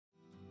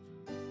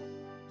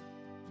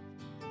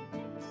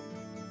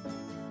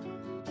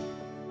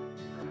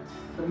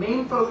The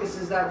main focus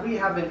is that we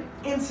have an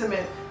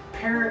intimate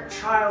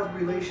parent-child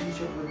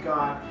relationship with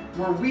God,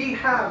 where we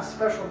have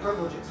special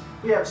privileges.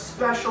 We have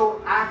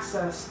special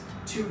access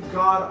to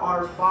God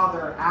our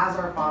Father,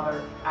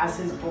 as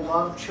His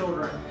beloved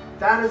children.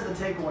 That is the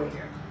takeaway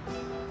here.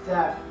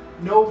 That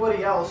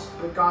nobody else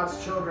but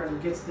God's children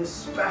gets this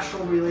special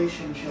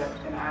relationship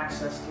and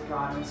access to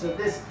God. And so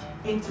this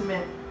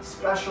intimate,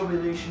 special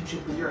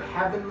relationship with your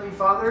Heavenly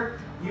Father,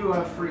 you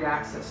have free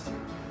access to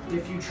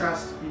if you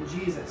trust in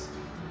Jesus.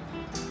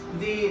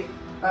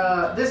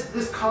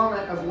 This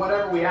comment of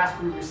whatever we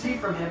ask we receive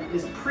from Him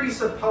is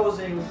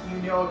presupposing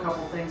a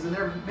couple things, and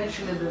they're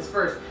mentioned in this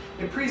verse.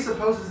 It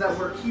presupposes that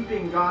we're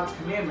keeping God's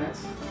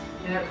commandments,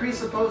 and it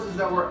presupposes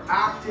that we're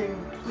acting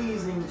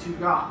pleasing to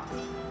God.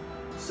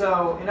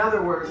 So, in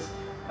other words,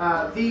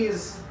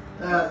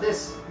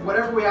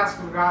 whatever we ask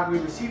of God we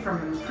receive from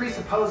Him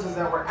presupposes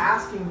that we're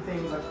asking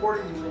things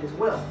according to His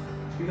will,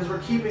 because we're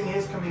keeping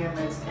His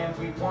commandments and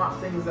we want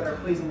things that are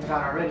pleasing to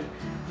God already.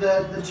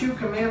 The two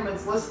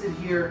commandments listed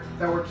here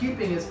that we're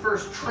keeping is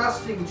first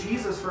trusting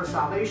Jesus for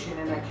salvation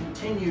and a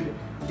continued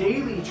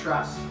daily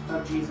trust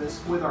of Jesus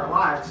with our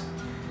lives.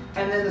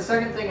 And then the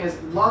second thing is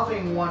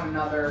loving one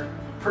another,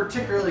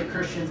 particularly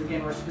Christians.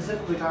 Again, we're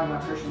specifically talking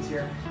about Christians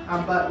here,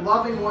 but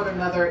loving one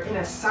another in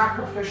a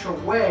sacrificial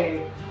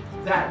way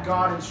that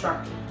God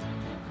instructed.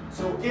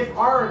 So if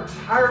our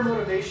entire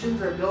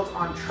motivations are built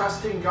on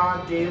trusting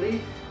God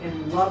daily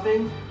and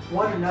loving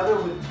one another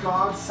with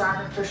God's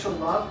sacrificial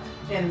love,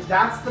 and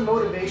that's the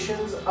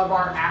motivations of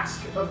our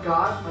ask of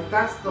God, like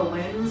that's the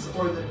lens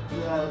or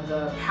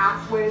the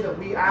pathway that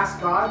we ask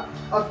God,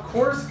 of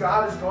course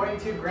God is going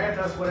to grant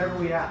us whatever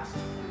we ask,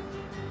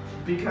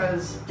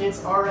 because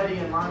it's already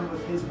in line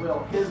with His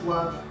will, His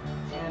love,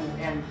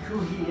 and who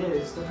He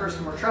is, the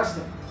person we're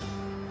trusting.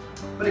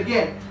 But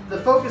again, the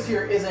focus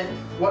here isn't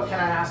what can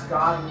I ask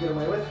God and get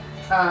away with.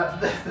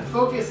 The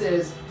focus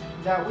is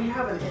that we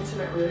have an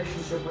intimate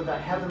relationship with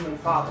that Heavenly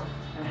Father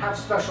and have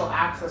special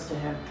access to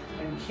Him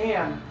and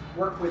can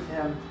work with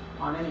Him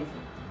on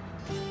anything.